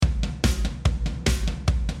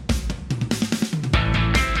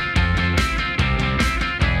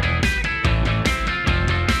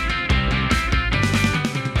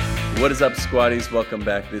What is up, squaddies? Welcome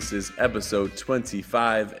back. This is episode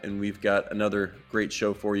 25, and we've got another great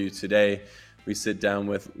show for you today. We sit down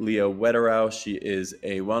with Leah Wetterau. She is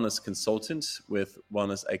a wellness consultant with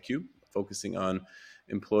Wellness IQ, focusing on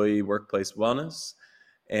employee workplace wellness.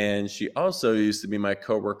 And she also used to be my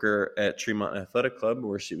coworker at Tremont Athletic Club,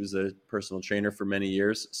 where she was a personal trainer for many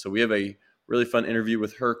years. So we have a really fun interview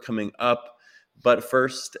with her coming up. But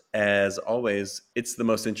first, as always, it's the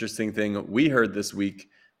most interesting thing we heard this week.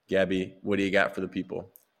 Gabby, what do you got for the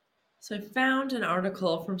people? So I found an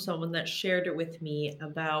article from someone that shared it with me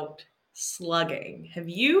about slugging. Have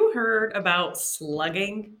you heard about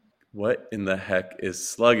slugging? What in the heck is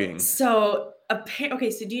slugging? So, so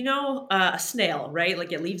do you know a snail, right?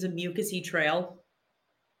 Like it leaves a mucousy trail.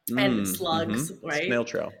 And slugs, right? Snail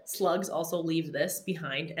trail. Slugs also leave this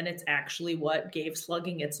behind, and it's actually what gave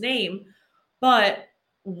slugging its name. But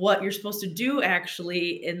what you're supposed to do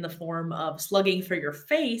actually in the form of slugging for your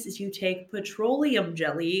face is you take petroleum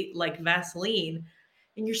jelly like Vaseline,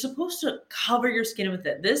 and you're supposed to cover your skin with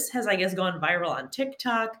it. This has, I guess, gone viral on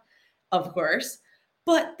TikTok, of course.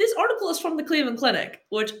 But this article is from the Cleveland Clinic,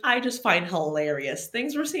 which I just find hilarious.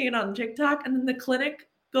 Things we're seeing on TikTok, and then the clinic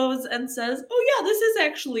goes and says, oh yeah, this is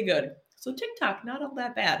actually good. So TikTok, not all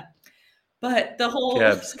that bad. But the whole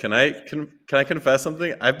Gabs, can I confess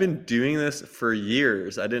something? I've been doing this for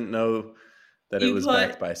years. I didn't know that it was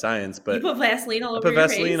backed by science, but you put Vaseline all over your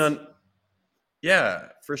face? on. Yeah,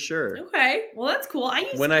 for sure. Okay, well that's cool. I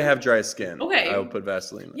have dry skin, I'll put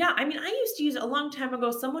Vaseline on. Yeah, I mean, I used to use it a long time ago.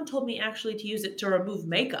 Someone told me actually to use it to remove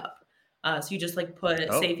makeup. So you just like put,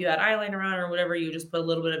 say if you had eyeliner on or whatever, you just put a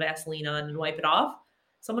little bit of Vaseline on and wipe it off.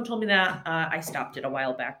 Someone told me that. I stopped it a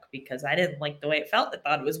while back because I didn't like the way it felt. I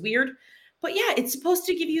thought it was weird. But yeah, it's supposed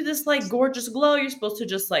to give you this like gorgeous glow. You're supposed to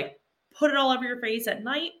just like put it all over your face at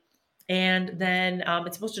night. And then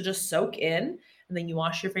it's supposed to just soak in. And then you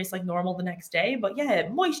wash your face like normal the next day. But yeah,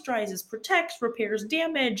 it moisturizes, protects, repairs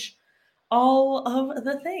damage, all of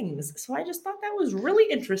the things. So I just thought that was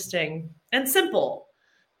really interesting and simple.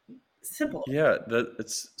 Yeah,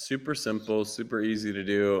 it's super simple, super easy to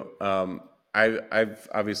do. I've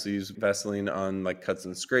obviously used Vaseline on like cuts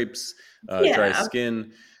and scrapes, dry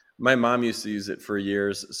skin. My mom used to use it for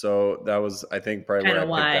years, so that was, I think, probably where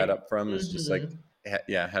I picked that up from. Is just like,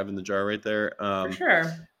 having the jar right there. For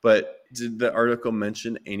sure. But did the article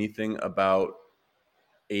mention anything about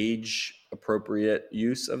age-appropriate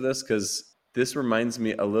use of this? Because this reminds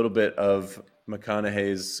me a little bit of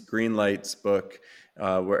McConaughey's Green Lights book,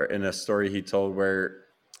 where in a story he told where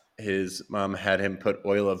his mom had him put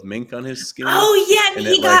oil of mink on his skin. Oh yeah, and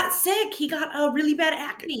he got sick. He got a really bad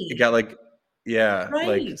acne. He got like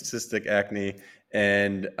cystic acne,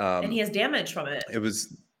 and he has damage from it. It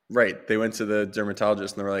was right. They went to the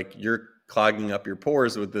dermatologist and they were like, "You're clogging up your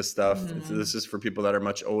pores with this stuff. This is for people that are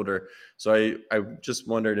much older." So I just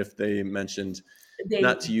wondered if they mentioned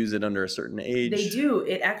not to use it under a certain age. They do.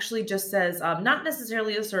 It actually just says not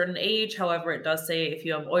necessarily a certain age. However, it does say if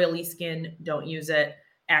you have oily skin, don't use it.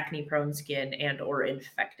 Acne prone skin and or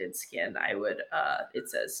infected skin, I would it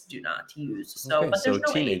says do not use. So but there's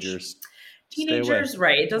no teenagers age. Teenagers,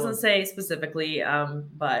 right? It doesn't say specifically,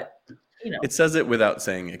 but you know, it says it without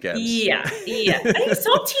saying it, Gabs. Yeah. I think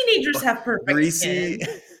some teenagers have perfect greasy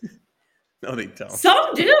skin. No, they don't.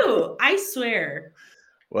 Some do. I swear.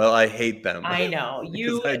 Well, I hate them. I know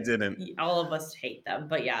you. I didn't. All of us hate them,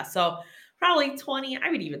 but yeah. So probably 20. I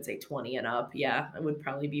would even say 20 and up. Yeah, it would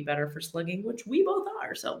probably be better for slugging, which we both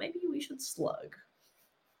are. So maybe we should slug.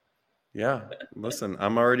 Yeah, listen,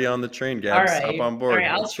 I'm already on the train, Gabs. Hop on board. All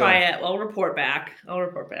right, I'll try it. I'll report back.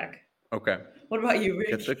 Okay. What about you, Rich?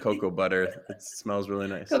 Get the cocoa butter. It smells really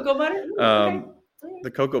nice. Cocoa butter? Okay.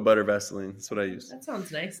 The cocoa butter Vaseline. That's what I use. That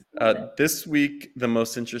sounds nice. This week, the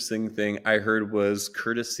most interesting thing I heard was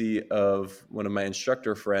courtesy of one of my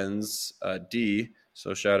instructor friends, Dee.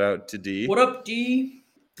 So shout out to Dee. What up, Dee?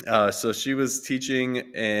 So she was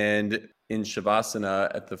teaching, and in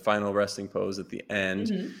Shavasana at the final resting pose at the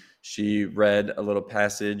end, she read a little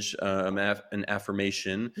passage, an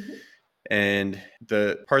affirmation. And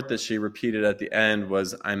the part that she repeated at the end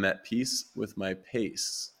was, "I'm at peace with my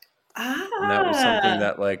pace." And that was something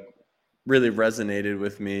that like really resonated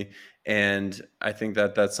with me. And I think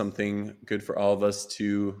that that's something good for all of us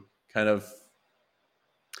to kind of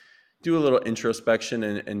do a little introspection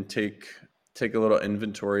and take a little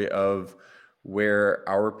inventory of where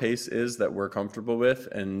our pace is that we're comfortable with.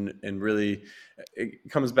 And really it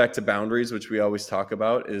comes back to boundaries, which we always talk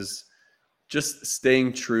about, is just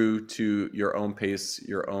staying true to your own pace,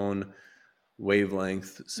 your own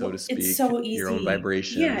wavelength, so to speak. It's so easy. Your own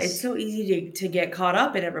vibrations. Yeah, it's so easy to get caught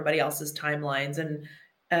up in everybody else's timelines. And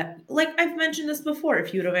like I've mentioned this before,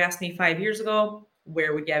 if you would have asked me 5 years ago,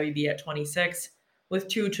 where would Gabby be at 26 with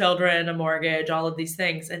 2 children, a mortgage, all of these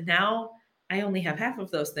things? And now I only have half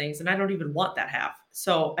of those things and I don't even want that half.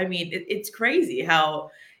 So, I mean, it's crazy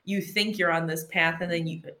how you think you're on this path and then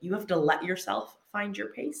you have to let yourself find your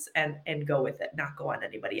pace and go with it, not go on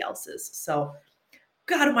anybody else's. So,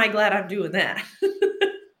 God, am I glad I'm doing that.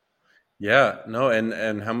 Yeah, no,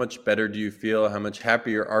 and how much better do you feel? How much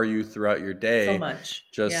happier are you throughout your day? So much.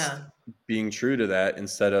 Just being true to that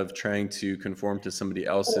instead of trying to conform to somebody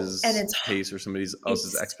else's pace or somebody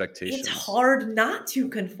else's expectations. It's hard not to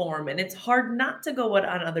conform, and it's hard not to go what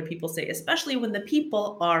on other people say, especially when the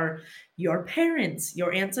people are your parents,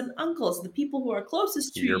 your aunts and uncles, the people who are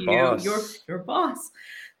closest to your boss. your boss,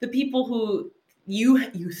 the people who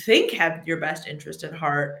you think have your best interest at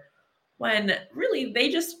heart, when really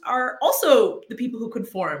they just are also the people who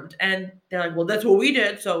conformed, and they're like, well, that's what we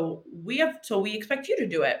did, so we expect you to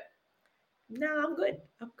do it. No, I'm good.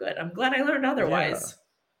 I'm glad I learned otherwise.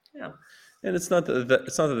 Yeah. And it's not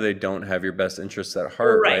that they don't have your best interests at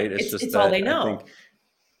heart, right? It's just all they know. I think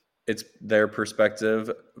it's their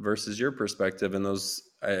perspective versus your perspective, and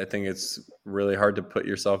I think it's really hard to put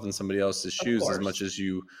yourself in somebody else's shoes as much as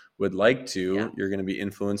you would like to. Yeah. You're going to be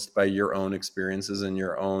influenced by your own experiences and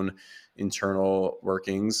your own internal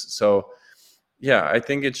workings. So yeah, I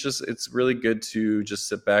think it's really good to just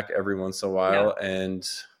sit back every once in a while and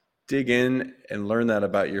dig in and learn that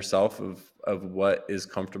about yourself of what is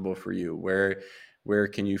comfortable for you. Where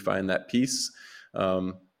can you find that peace?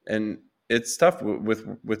 And it's tough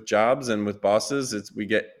with jobs and with bosses. We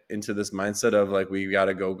get into this mindset of like, we got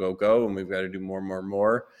to go, and we've got to do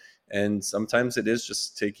more. And sometimes it is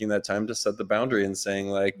just taking that time to set the boundary and saying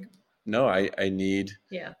like, no, I need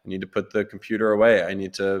to put the computer away. I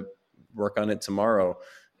need to work on it tomorrow.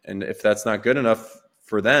 And if that's not good enough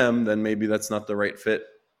for them, then maybe that's not the right fit,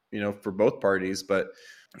 for both parties. But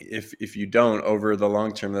if you don't, over the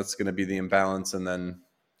long term, that's going to be the imbalance. And then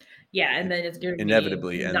and then it's going to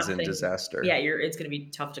inevitably ends in disaster. Yeah, it's going to be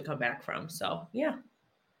tough to come back from. So yeah,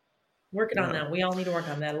 working on that. We all need to work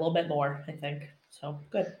on that a little bit more, I think. So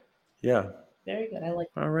good. Yeah. Very good. I like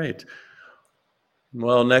that. All right.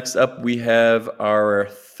 Well, next up we have our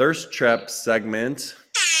thirst trap segment.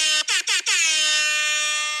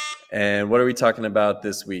 And what are we talking about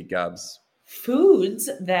this week, Gabs? Foods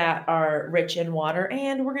that are rich in water,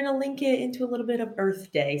 and we're going to link it into a little bit of Earth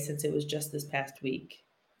Day since it was just this past week.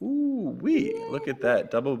 Ooh, look at that,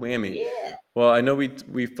 double whammy. Yeah. Well, I know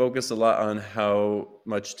we focus a lot on how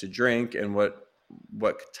much to drink and what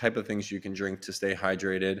type of things you can drink to stay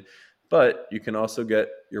hydrated, but you can also get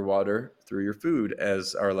your water through your food,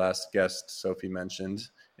 as our last guest Sophie mentioned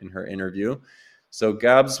in her interview. So,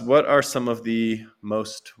 Gabs, what are some of the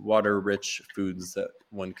most water-rich foods that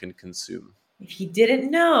one can consume? If you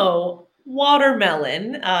didn't know,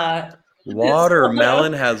 watermelon.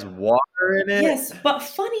 Watermelon has water in it? Yes, but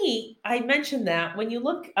funny, I mentioned that when you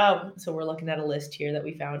look, so we're looking at a list here that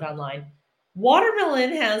we found online.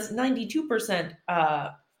 Watermelon has 92%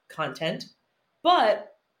 content,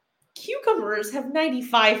 but cucumbers have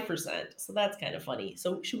 95%. So that's kind of funny.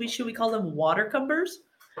 So should we call them watercumbers?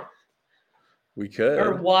 We could.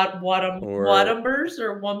 Or watumbers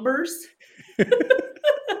or wumbers?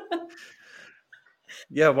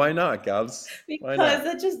 Yeah, why not, Gabs? Because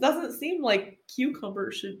it just doesn't seem like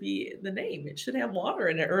cucumber should be the name. It should have water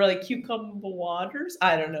in it, or like cucumber waters.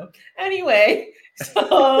 I don't know. Anyway,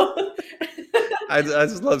 so I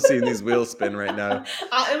just love seeing these wheels spin right now.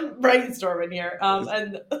 I'm brainstorming here,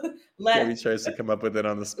 and Gabby tries to come up with it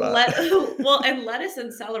on the spot. And lettuce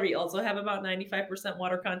and celery also have about 95%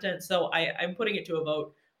 water content. So I'm putting it to a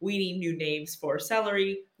vote. We need new names for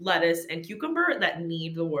celery, lettuce, and cucumber that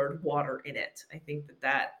need the word water in it. I think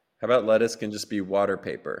that. How about lettuce can just be water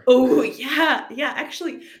paper? Oh, yeah,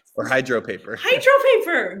 actually. Or hydro paper.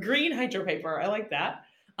 Green hydro paper. I like that.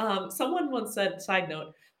 Someone once said, side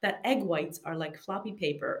note, that egg whites are like floppy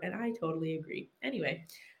paper, and I totally agree. Anyway,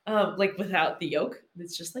 like without the yolk,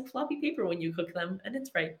 it's just like floppy paper when you cook them, and it's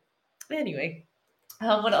right. Anyway.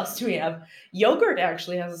 What else do we have? Yogurt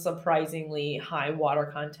actually has a surprisingly high water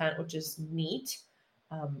content, which is neat.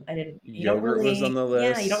 Yogurt was on the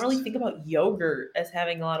list. Yeah, you don't really think about yogurt as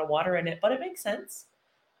having a lot of water in it, but it makes sense.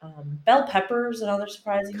 Bell peppers, another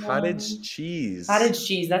surprising one. Cottage cheese.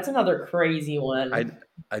 That's another crazy one.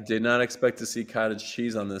 I did not expect to see cottage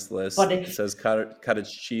cheese on this list. But it says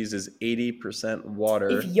cottage cheese is 80% water.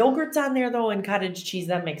 If yogurt's on there though and cottage cheese,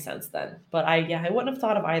 that makes sense then. But I wouldn't have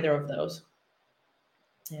thought of either of those.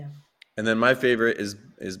 Yeah. And then my favorite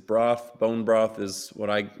is broth. Bone broth is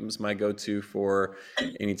my go-to for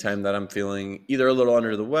any time that I'm feeling either a little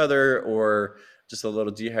under the weather or just a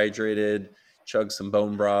little dehydrated, chug some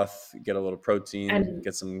bone broth, get a little protein, and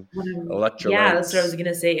get some electrolytes. Yeah, that's what I was going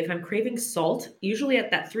to say. If I'm craving salt, usually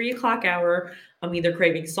at that 3:00 hour, I'm either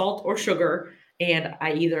craving salt or sugar. And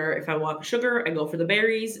if I want sugar, I go for the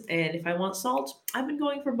berries. And if I want salt, I've been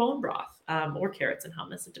going for bone broth or carrots and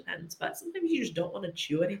hummus. It depends. But sometimes you just don't want to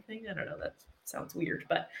chew anything. I don't know. That sounds weird.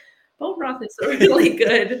 But bone broth is really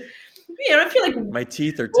good. I feel like my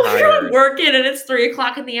teeth are tired. You're working and it's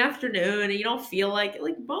 3:00 in the afternoon and you don't feel like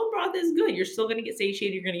bone broth is good. You're still going to get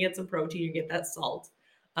satiated. You're going to get some protein. You get that salt.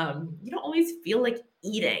 You don't always feel like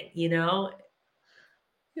eating,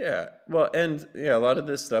 Yeah. Well, and a lot of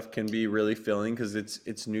this stuff can be really filling because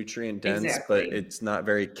it's nutrient dense, but it's not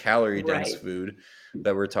very calorie dense food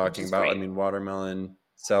that we're talking about. Great. I mean, watermelon,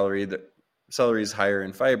 celery, celery is higher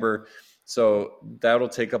in fiber. So that'll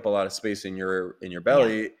take up a lot of space in your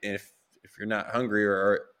belly. Yeah. If you're not hungry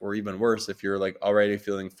or even worse, if you're already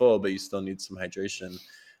feeling full, but you still need some hydration,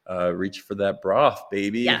 reach for that broth,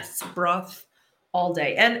 baby. Yes. Broth all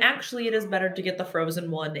day. And actually it is better to get the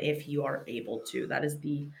frozen one if you are able to. That is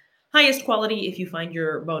the highest quality. If you find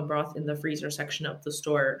your bone broth in the freezer section of the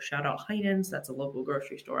store, shout out Heinen's. That's a local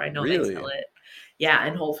grocery store. I know they sell it. Yeah.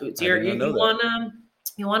 And Whole Foods.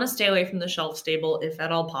 You want to stay away from the shelf stable if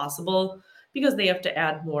at all possible, because they have to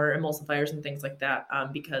add more emulsifiers and things like that.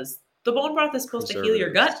 Because the bone broth is supposed to heal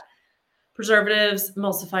your gut. Preservatives,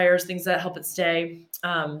 emulsifiers, things that help it stay.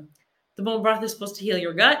 The bone broth is supposed to heal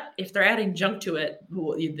your gut. If they're adding junk to it,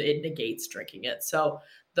 it negates drinking it. So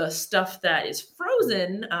the stuff that is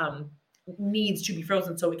frozen needs to be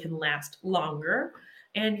frozen so it can last longer.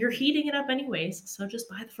 And you're heating it up anyways. So just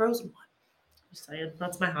buy the frozen one. Just saying,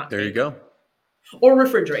 that's my hot take. There you go. Or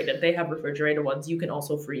refrigerated. They have refrigerated ones. You can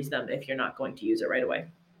also freeze them if you're not going to use it right away.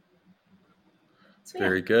 So,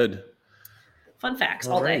 very good. Fun facts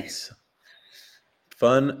all day.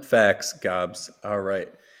 Fun facts, Gobs. All right.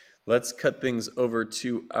 Let's cut things over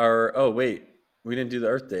to we didn't do the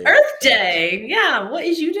Earth Day. Earth Day. Yeah. What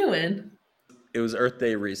is you doing? It was Earth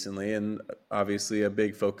Day recently, and obviously a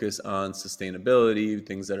big focus on sustainability,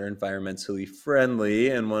 things that are environmentally friendly.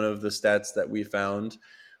 And one of the stats that we found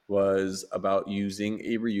was about using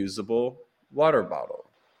a reusable water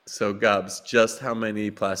bottle. So Gobs, just how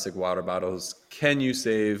many plastic water bottles can you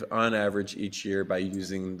save on average each year by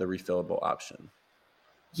using the refillable option?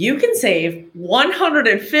 You can save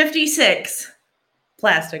 156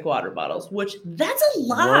 plastic water bottles, which that's a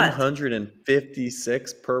lot.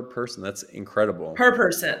 156 per person. That's incredible. Per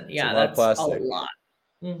person. Yeah, that's a lot.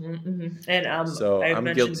 Mm-hmm, mm-hmm. And so I'm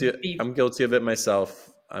guilty. I'm guilty of it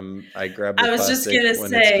myself. I grab the plastic. I was just gonna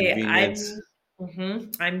say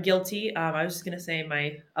I'm guilty. I was just gonna say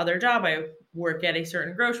my other job, I work at a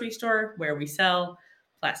certain grocery store where we sell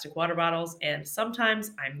plastic water bottles, and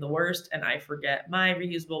sometimes I'm the worst and I forget my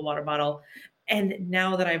reusable water bottle. And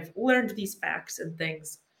now that I've learned these facts and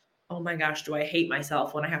things, oh my gosh, do I hate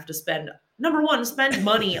myself when I have to spend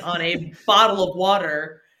money on a bottle of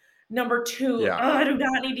water. Number two, I do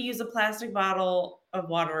not need to use a plastic bottle of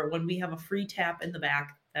water when we have a free tap in the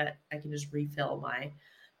back that I can just refill my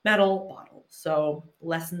metal bottle. So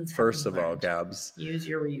lessons. First of all, Gabs, use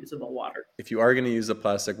your reusable water. If you are going to use a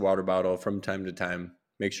plastic water bottle from time to time,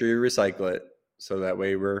 make sure you recycle it. So that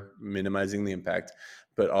way we're minimizing the impact.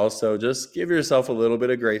 But also just give yourself a little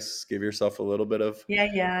bit of grace. Give yourself a little bit of...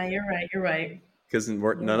 Yeah, you're right. Because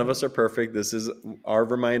none of us are perfect. This is our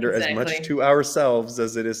reminder as much to ourselves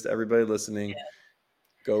as it is to everybody listening. Yeah.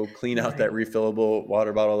 Go clean out that refillable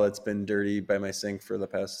water bottle that's been dirty by my sink for the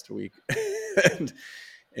past week.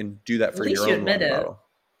 and do that for your own water bottle.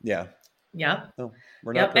 Yeah. Yeah. No,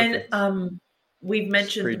 we're not perfect. And we've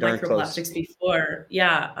mentioned microplastics before.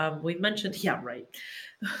 Yeah. We've mentioned,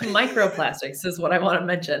 microplastics is what I want to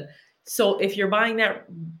mention. So if you're buying that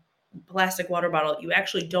plastic water bottle, you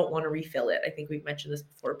actually don't want to refill it. I think we've mentioned this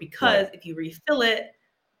before, because if you refill it,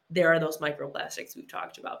 there are those microplastics we've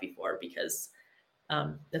talked about before, because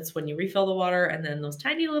that's when you refill the water and then those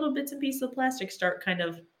tiny little bits and pieces of plastic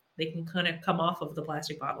they can come off of the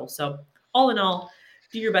plastic bottle. So all in all,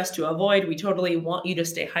 do your best to avoid. We totally want you to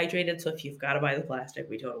stay hydrated. So if you've got to buy the plastic,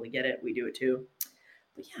 we totally get it. We do it too.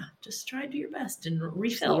 But just try to do your best and refill.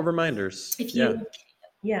 Just little reminders. Yep.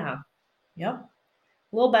 A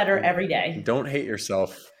little better every day. Don't hate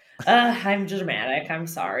yourself. I'm dramatic. I'm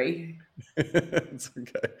sorry. It's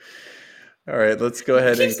okay. All right, let's go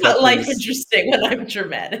ahead and cut life interesting when I'm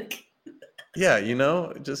dramatic. Yeah,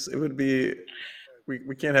 it would be...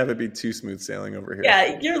 We can't have it be too smooth sailing over here.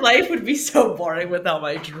 Yeah, your life would be so boring without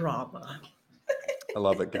my drama. I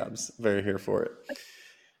love it, Gabs. Very here for it.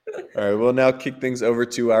 All right, we'll now kick things over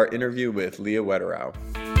to our interview with Leah Wetterau.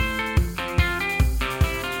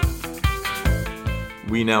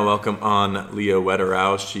 We now welcome on Leah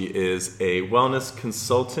Wetterau. She is a wellness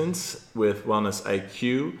consultant with Wellness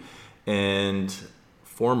IQ and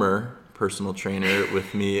former personal trainer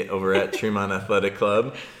with me over at Tremont Athletic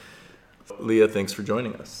Club. Leah, thanks for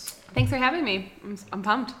joining us. Thanks for having me. I'm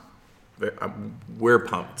pumped. We're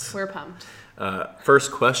pumped. We're pumped.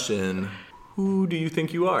 First question, who do you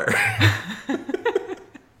think you are?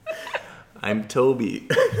 I'm Toby.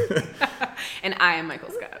 And I am Michael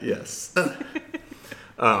Scott. Yes.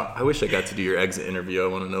 I wish I got to do your exit interview. I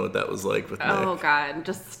want to know what that was like with Nick. Oh, God.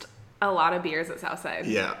 Just a lot of beers at Southside.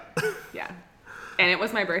 Yeah. Yeah. And it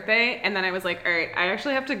was my birthday, and then I was like, all right, I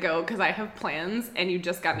actually have to go because I have plans, and you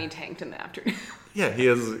just got me tanked in the afternoon. Yeah, he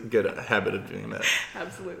has a good habit of doing that.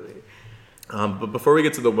 Absolutely. But before we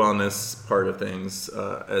get to the wellness part of things,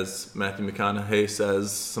 as Matthew McConaughey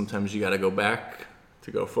says, sometimes you got to go back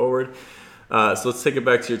to go forward. So let's take it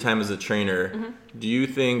back to your time as a trainer. Mm-hmm. Do you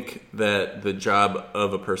think that the job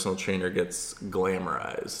of a personal trainer gets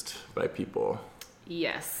glamorized by people?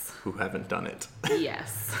 Yes. Who haven't done it?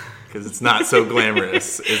 Yes. Because it's not so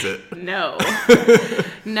glamorous, is it? No.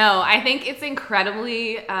 No, I think it's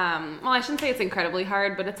incredibly, well, I shouldn't say it's incredibly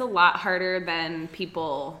hard, but it's a lot harder than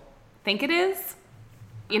people think it is.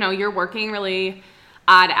 You know, you're working really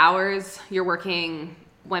odd hours. You're working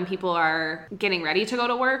when people are getting ready to go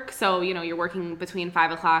to work. So, you know, you're working between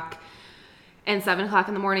 5 o'clock and 7 o'clock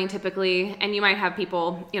in the morning typically. And you might have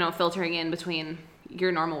people, you know, filtering in between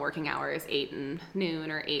your normal working hours, 8 and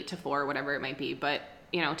noon or 8 to 4, whatever it might be. But,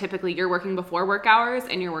 you know, typically you're working before work hours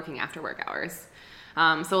and you're working after work hours.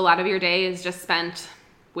 So a lot of your day is just spent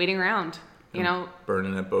waiting around, you know.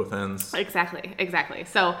 Burning at both ends. Exactly.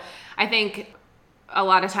 So I think a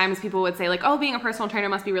lot of times people would say like, oh, being a personal trainer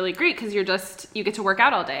must be really great because you get to work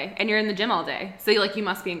out all day and you're in the gym all day. So you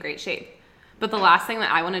must be in great shape. But the last thing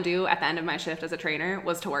that I want to do at the end of my shift as a trainer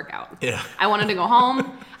was to work out. Yeah. I wanted to go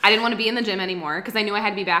home. I didn't want to be in the gym anymore because I knew I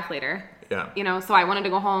had to be back later. Yeah. You know, so I wanted to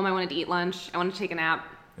go home. I wanted to eat lunch. I wanted to take a nap.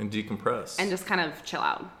 And decompress. And just kind of chill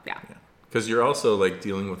out. Yeah. Because you're also like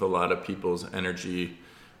dealing with a lot of people's energy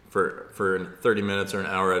for 30 minutes or an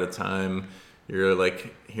hour at a time. You're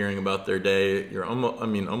like hearing about their day. You're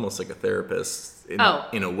almost like a therapist in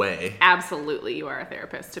a way. Absolutely. You are a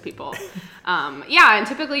therapist to people. Yeah. And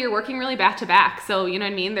typically you're working really back to back. So, you know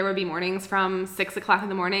what I mean? There would be mornings from 6 o'clock in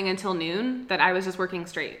the morning until noon that I was just working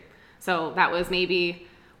straight. So that was maybe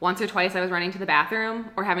once or twice I was running to the bathroom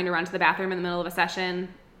or having to run to the bathroom in the middle of a session,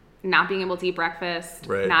 not being able to eat breakfast,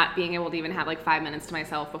 right. Not being able to even have like 5 minutes to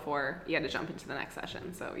myself before you had to jump into the next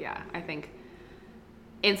session. So yeah, I think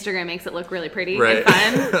Instagram makes it look really pretty and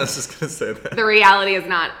fun. I was just going to say that. The reality is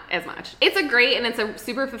not as much. It's a great and it's a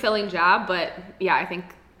super fulfilling job, but yeah, I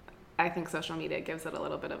think social media gives it a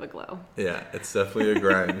little bit of a glow. Yeah, it's definitely a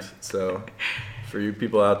grind. So for you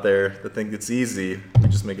people out there that think it's easy, we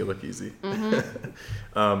just make it look easy.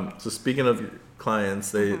 Mm-hmm. So speaking of your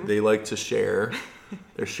clients, they like to share.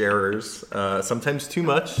 They're sharers, sometimes too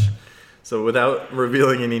much. So without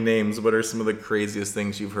revealing any names, what are some of the craziest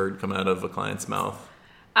things you've heard come out of a client's mouth?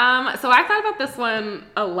 So I thought about this one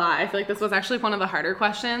a lot. I feel like this was actually one of the harder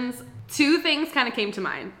questions. 2 things kind of came to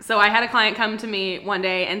mind. So I had a client come to me one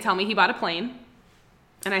day and tell me he bought a plane.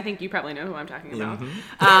 And I think you probably know who I'm talking about.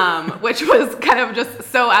 Mm-hmm. Which was kind of just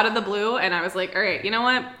so out of the blue. And I was like, all right, you know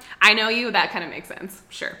what? I know you. That kind of makes sense.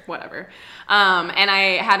 Sure, whatever. And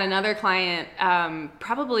I had another client,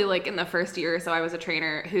 probably like in the first year or so I was a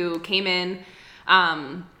trainer, who came in.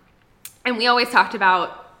 And we always talked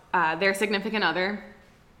about their significant other.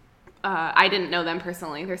 I didn't know them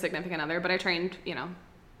personally, their significant other, but I trained, you know,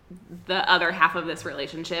 the other half of this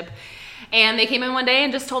relationship. And they came in one day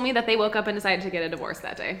and just told me that they woke up and decided to get a divorce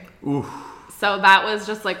that day. Ooh. So that was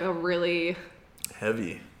just like a really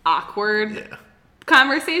heavy, awkward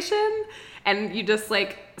conversation. And you just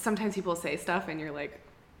like, sometimes people say stuff and you're like,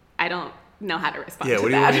 I don't know how to respond to that. What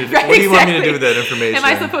do you want me to do with that information? Am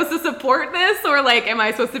I supposed to support this, or like, am I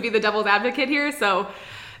supposed to be the devil's advocate here? So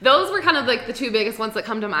those were kind of like the 2 biggest ones that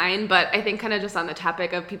come to mind. But I think kind of just on the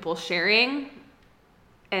topic of people sharing,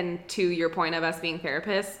 and to your point of us being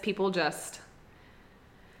therapists, people just,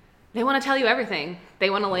 they want to tell you everything. They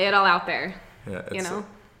want to lay it all out there. Yeah, you know?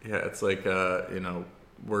 It's like, you know,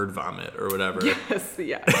 word vomit or whatever. Yes,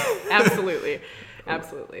 yeah, absolutely.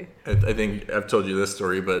 Absolutely. I think I've told you this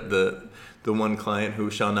story, but the one client who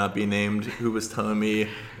shall not be named, who was telling me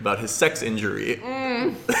about his sex injury,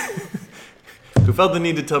 who felt the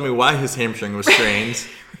need to tell me why his hamstring was strained,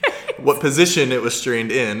 what position it was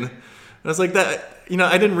strained in. And I was like, that, you know,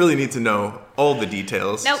 I didn't really need to know all the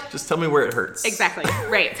details. Nope. Just tell me where it hurts. Exactly.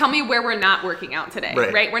 Right. Tell me where we're not working out today.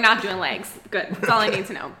 Right? We're not doing legs. Good. That's all I need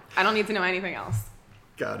to know. I don't need to know anything else.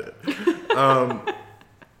 Got it.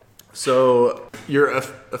 So you're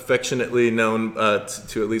affectionately known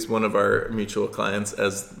to at least one of our mutual clients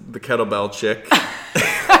as the kettlebell chick.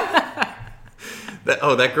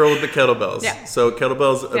 That girl with the kettlebells. Yeah. So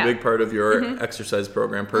kettlebell's a big part of your exercise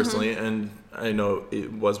program personally, and I know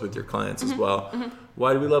it was with your clients as well.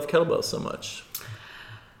 Why do we love kettlebells so much?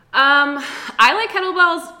 I like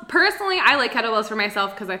kettlebells. Personally, I like kettlebells for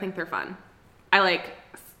myself because I think they're fun. I like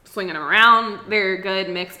swinging them around. They're a good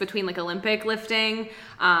mix between like Olympic lifting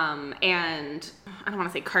and I don't want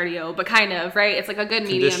to say cardio, but kind of, right? It's like a good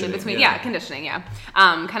medium in between. Yeah, conditioning, yeah.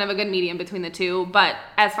 Kind of a good medium between the two. But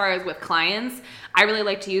as far as with clients, I really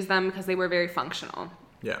like to use them because they were very functional.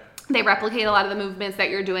 Yeah. They replicate a lot of the movements that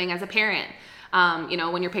you're doing as a parent.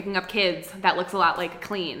 When you're picking up kids, that looks a lot like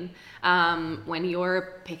clean. When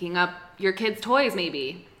you're picking up your kids' toys,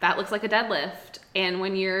 maybe, that looks like a deadlift. And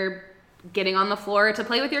when you're getting on the floor to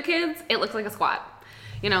play with your kids, it looks like a squat.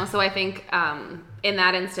 So I think in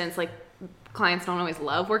that instance, like, clients don't always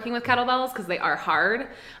love working with kettlebells because they are hard.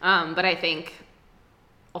 But I think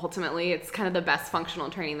ultimately it's kind of the best functional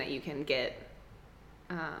training that you can get.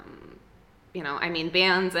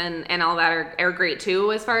 Bands and all that are great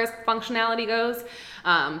too as far as functionality goes.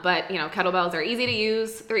 But kettlebells are easy to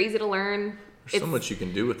use. They're easy to learn. There's so much you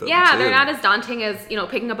can do with them. Yeah, too. They're not as daunting as,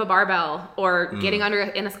 picking up a barbell or getting under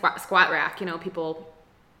in a squat rack. People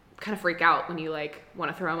kind of freak out when you like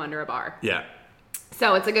want to throw them under a bar. Yeah.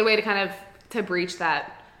 So it's a good way to kind of to breach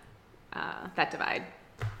that divide.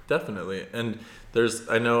 Definitely. And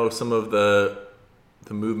I know some of the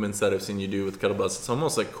movements that I've seen you do with kettlebells, it's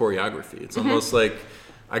almost like choreography. It's almost like,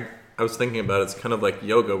 I was thinking about it, it's kind of like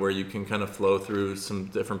yoga where you can kind of flow through some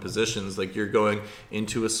different positions. Like you're going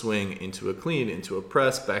into a swing, into a clean, into a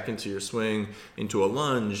press, back into your swing, into a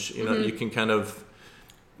lunge. You can kind of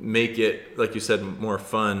make it, like you said, more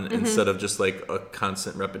fun instead of just like a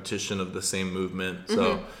constant repetition of the same movement.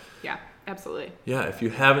 So yeah, absolutely. Yeah, if you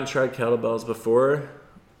haven't tried kettlebells before,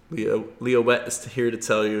 Leah Wett is here to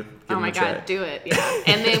tell you. Oh my God, do it. Yeah.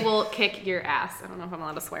 And they will kick your ass. I don't know if I'm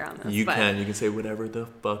allowed to swear on this. You can say whatever the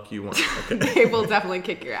fuck you want. Okay. They will definitely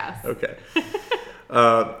kick your ass. Okay.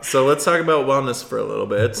 So let's talk about wellness for a little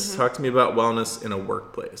bit. Talk to me about wellness in a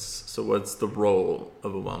workplace. So what's the role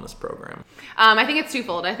of a wellness program? I think it's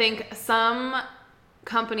twofold. I think some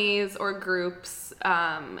companies or groups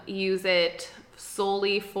use it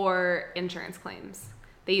solely for insurance claims.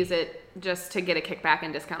 They use it just to get a kickback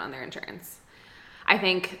and discount on their insurance. I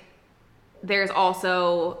think there's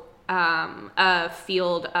also a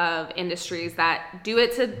field of industries that do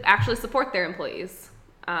it to actually support their employees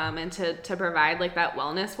and to provide like that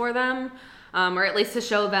wellness for them, or at least to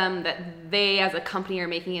show them that they as a company are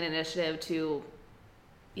making an initiative to,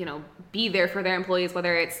 be there for their employees,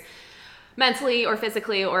 whether it's mentally or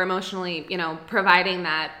physically or emotionally, providing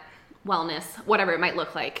that wellness, whatever it might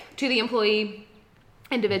look like, to the employee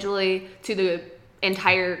individually, to the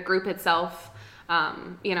entire group itself.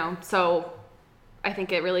 So I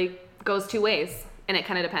think it really goes two ways, and it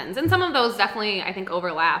kind of depends. And some of those definitely, I think,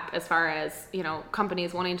 overlap as far as,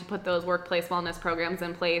 companies wanting to put those workplace wellness programs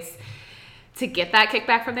in place to get that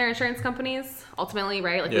kickback from their insurance companies, ultimately,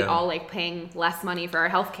 right? Like we all like paying less money for our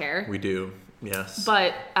healthcare. We do, yes.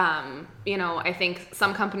 But, I think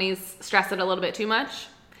some companies stress it a little bit too much.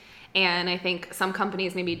 And I think some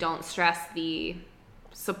companies maybe don't stress the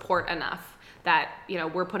support enough that,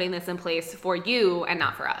 we're putting this in place for you and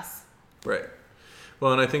not for us. Right.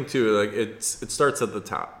 Well, and I think too, like it starts at the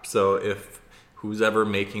top. So if who's ever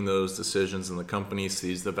making those decisions in the company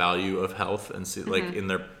sees the value of health and see like in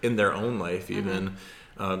their own life even,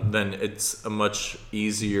 then it's a much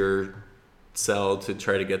easier sell to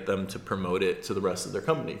try to get them to promote it to the rest of their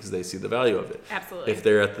company because they see the value of it. Absolutely. If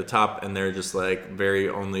they're at the top and they're just like very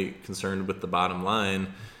only concerned with the bottom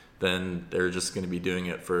line, then they're just going to be doing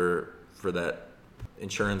it for that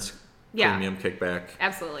insurance premium kickback.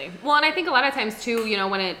 Absolutely. Well, and I think a lot of times too,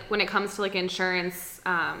 when it comes to like insurance,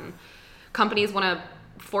 companies want to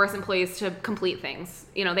force employees to complete things.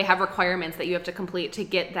 They have requirements that you have to complete to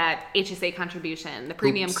get that HSA contribution, the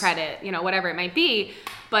premium credit, whatever it might be.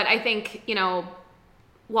 But I think,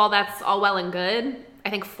 while that's all well and good,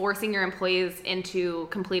 I think forcing your employees into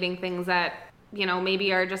completing things that,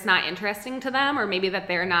 maybe are just not interesting to them, or maybe that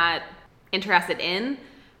they're not interested in,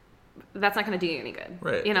 that's not going to do you any good.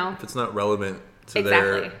 Right. If it's not relevant to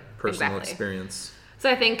their personal experience. So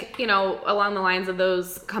I think, along the lines of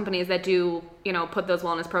those companies that do, put those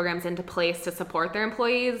wellness programs into place to support their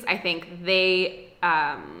employees, I think they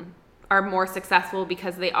are more successful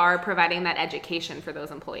because they are providing that education for those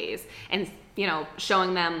employees and,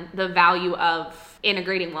 showing them the value of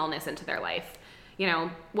integrating wellness into their life.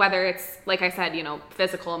 Whether it's, like I said,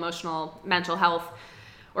 physical, emotional, mental health,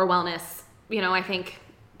 or wellness, I think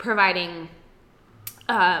providing,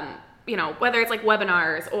 whether it's like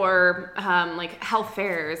webinars or like health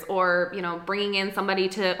fairs or, bringing in somebody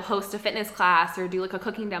to host a fitness class or do like a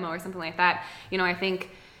cooking demo or something like that. I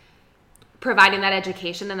think providing that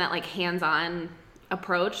education and that like hands-on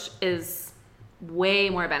approach is way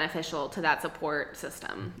more beneficial to that support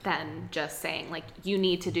system than just saying like you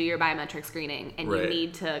need to do your biometric screening and you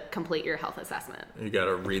need to complete your health assessment. You got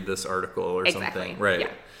to read this article or something. Right.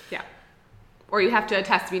 Yeah. Or you have to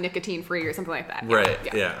attest to be nicotine free or something like that. Right.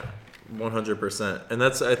 Yeah. 100%. And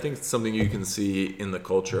that's, I think, something you can see in the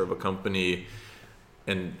culture of a company,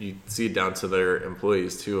 and you see it down to their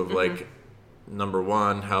employees too, of like, number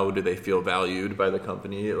one, how do they feel valued by the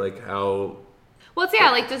company? Like how... Well, it's,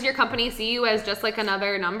 like, does your company see you as just like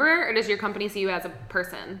another number, or does your company see you as a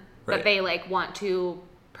person that they like want to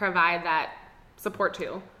provide that support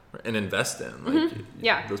to and invest in?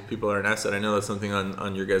 Like, those people are an asset. I know that's something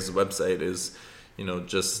on your guys' website is,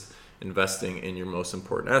 just investing in your most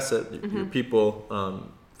important asset, your people,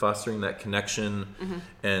 fostering that connection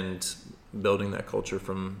and building that culture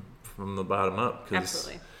from the bottom up.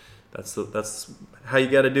 'Cause that's how you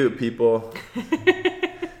got to do it, people.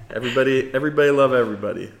 Everybody love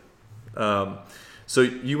everybody. So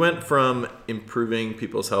you went from improving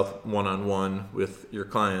people's health one-on-one with your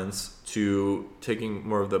clients to taking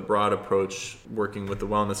more of the broad approach, working with the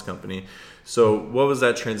wellness company. So what was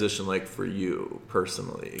that transition like for you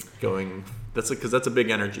personally? Because that's a big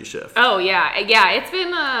energy shift. Oh yeah. It's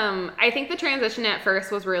been. I think the transition at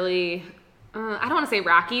first was really. I don't want to say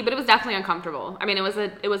rocky, but it was definitely uncomfortable. I mean, it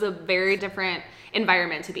was a very different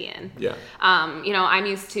environment to be in. Yeah. I'm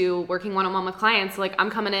used to working one-on-one with clients. Like I'm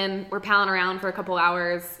coming in, we're palling around for a couple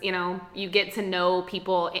hours. You get to know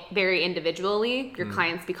people very individually. Your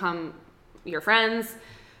clients become your friends.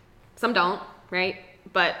 Some don't, right?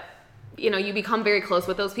 But you become very close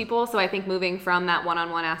with those people. So I think moving from that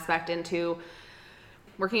one-on-one aspect into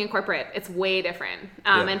working in corporate, it's way different.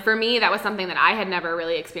 And for me, that was something that I had never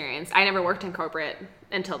really experienced. I never worked in corporate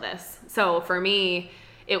until this. So for me,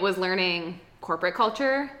 it was learning corporate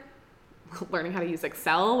culture, learning how to use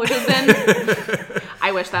Excel, which has been,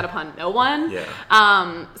 I wish that upon no one.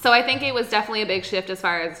 Yeah. So I think it was definitely a big shift as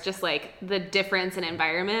far as just like the difference in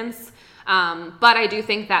environments. But I do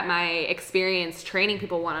think that my experience training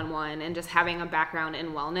people one-on-one and just having a background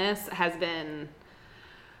in wellness has been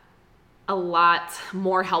a lot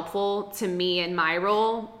more helpful to me in my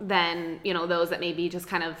role than, those that maybe just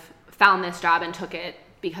kind of found this job and took it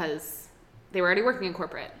because they were already working in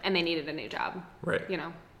corporate and they needed a new job. Right.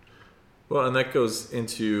 Well, and that goes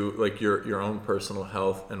into like your own personal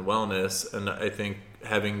health and wellness. And I think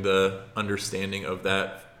having the understanding of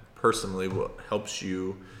that personally helps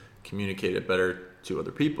you communicate it better to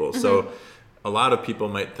other people. So a lot of people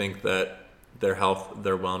might think that their health,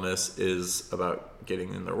 their wellness is about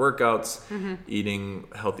getting in their workouts, eating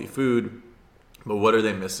healthy food, but what are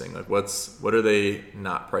they missing? Like what are they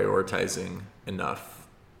not prioritizing enough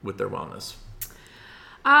with their wellness?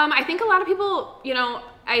 I think a lot of people,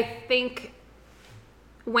 I think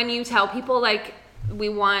when you tell people like we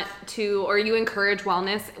want to, or you encourage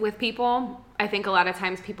wellness with people, I think a lot of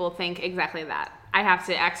times people think exactly that. I have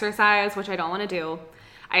to exercise, which I don't want to do.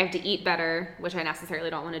 I have to eat better, which I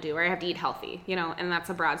necessarily don't want to do, or I have to eat healthy, and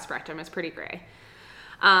that's a broad spectrum. It's pretty gray.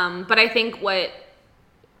 But I think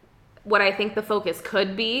what I think the focus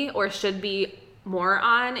could be or should be more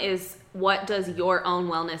on is what does your own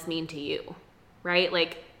wellness mean to you, right?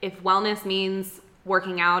 Like if wellness means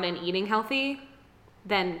working out and eating healthy,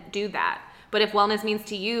 then do that. But if wellness means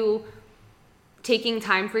to you taking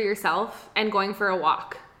time for yourself and going for a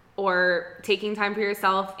walk, or taking time for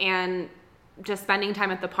yourself and just spending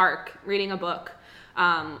time at the park, reading a book,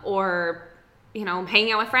 or,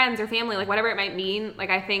 hanging out with friends or family, like whatever it might mean. Like,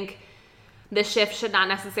 I think the shift should not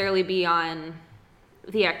necessarily be on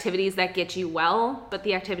the activities that get you well, but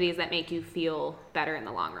the activities that make you feel better in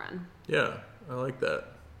the long run. Yeah, I like that.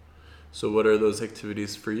 So what are those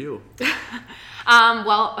activities for you?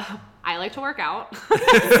 Well, I like to work out, so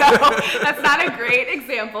that's not a great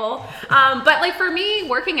example. But like for me,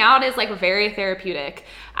 working out is like very therapeutic.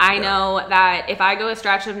 I know that if I go a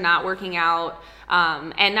stretch of not working out,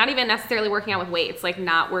 and not even necessarily working out with weights, like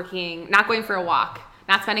not going for a walk,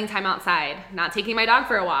 not spending time outside, not taking my dog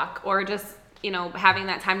for a walk, or just, having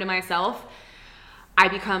that time to myself, I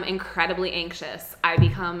become incredibly anxious. I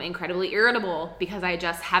become incredibly irritable because I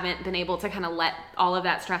just haven't been able to kind of let all of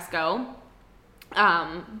that stress go.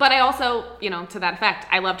 But I also, to that effect,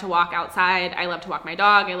 I love to walk outside. I love to walk my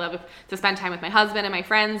dog. I love to spend time with my husband and my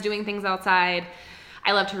friends doing things outside.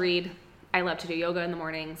 I love to read. I love to do yoga in the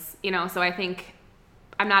mornings, so I think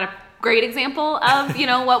I'm not great example of,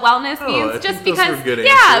 what wellness means. Just because, those were good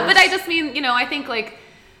yeah, answers. but I just mean, I think like,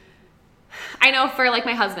 I know for like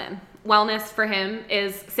my husband, wellness for him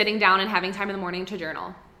is sitting down and having time in the morning to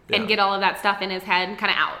journal and get all of that stuff in his head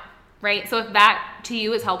kind of out, right? So if that to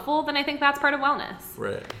you is helpful, then I think that's part of wellness.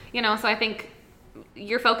 Right. So I think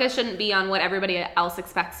your focus shouldn't be on what everybody else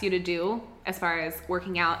expects you to do as far as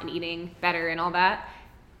working out and eating better and all that.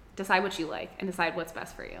 Decide what you like and decide what's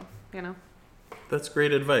best for you, That's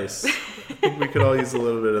great advice. I think we could all use a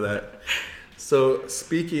little bit of that. So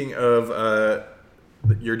speaking of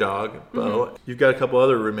your dog, Bo, you've got a couple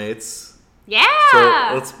other roommates. Yeah.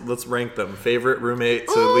 So let's rank them. Favorite roommate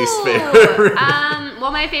to least favorite roommate.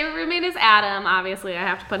 Well, my favorite roommate is Adam. Obviously, I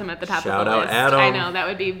have to put him at the top Shout of the out list. Adam. I know that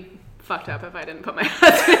would be fucked up if I didn't put my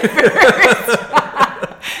husband first.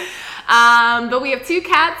 But we have 2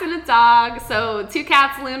 cats and a dog. So 2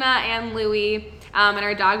 cats, Luna and Louie, and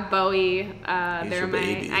our dog Bowie. They're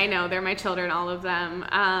they're my children, all of them.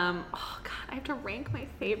 Oh God, I have to rank my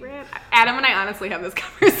favorite. Adam and I honestly have this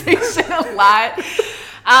conversation a lot.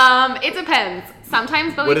 It depends.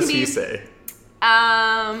 Sometimes Bowie What does can be, he say?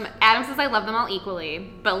 Adam says I love them all equally,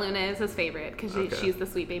 but Luna is his favorite because she's the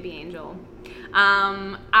sweet baby angel.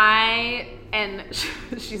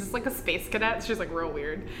 She's like a space cadet. She's like real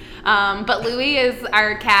weird. But Louie is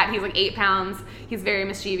our cat. He's like 8 pounds. He's very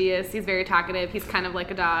mischievous. He's very talkative. He's kind of like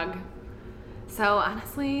a dog. So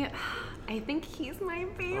honestly, I think he's my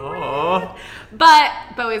favorite. Aww. But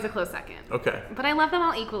Bowie's a close second. Okay. But I love them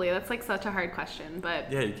all equally. That's like such a hard question. But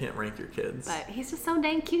yeah, you can't rank your kids. But he's just so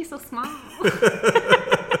dang cute. He's so small.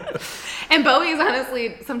 And Bowie's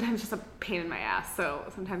honestly sometimes just a pain in my ass. So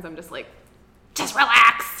sometimes I'm just like, just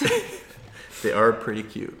relax. They are pretty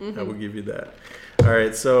cute. Mm-hmm. I will give you that. All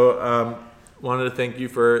right. So wanted to thank you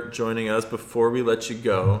for joining us. Before we let you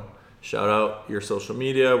go, shout out your social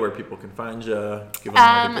media, where people can find you. Give them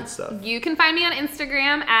all the good stuff. You can find me on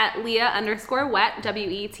Instagram at Leah_Wett,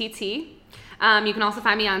 WETT. You can also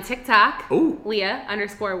find me on TikTok. Ooh.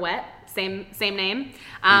 Leah_Wett. Same name.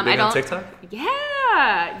 I don't. On TikTok?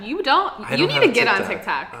 Yeah. You don't. You need to get on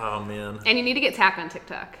TikTok. Oh man. And you need to get Tack on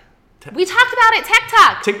TikTok. We talked about it.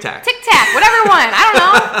 TikTok. TikTok. Whatever one. I don't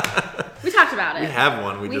know. We talked about it. We have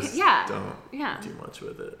one. We just don't do much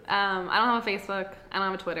with it. I don't have a Facebook. I don't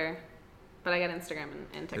have a Twitter. But I got Instagram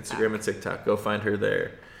and TikTok. Instagram and TikTok. Go find her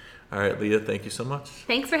there. All right, Leah, thank you so much.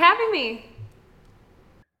 Thanks for having me.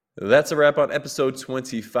 That's a wrap on episode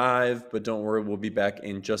 25. But don't worry, we'll be back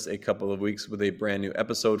in just a couple of weeks with a brand new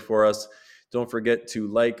episode for us. Don't forget to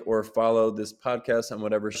like or follow this podcast on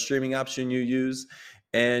whatever streaming option you use.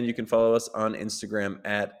 And you can follow us on Instagram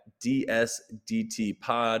at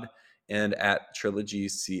DSDTPod and at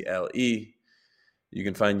TrilogyCLE. You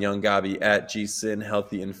can find Young Gabi at GSIN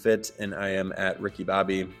Healthy and Fit, and I am at Ricky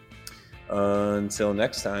Bobby. Until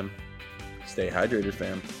next time, stay hydrated,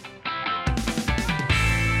 fam.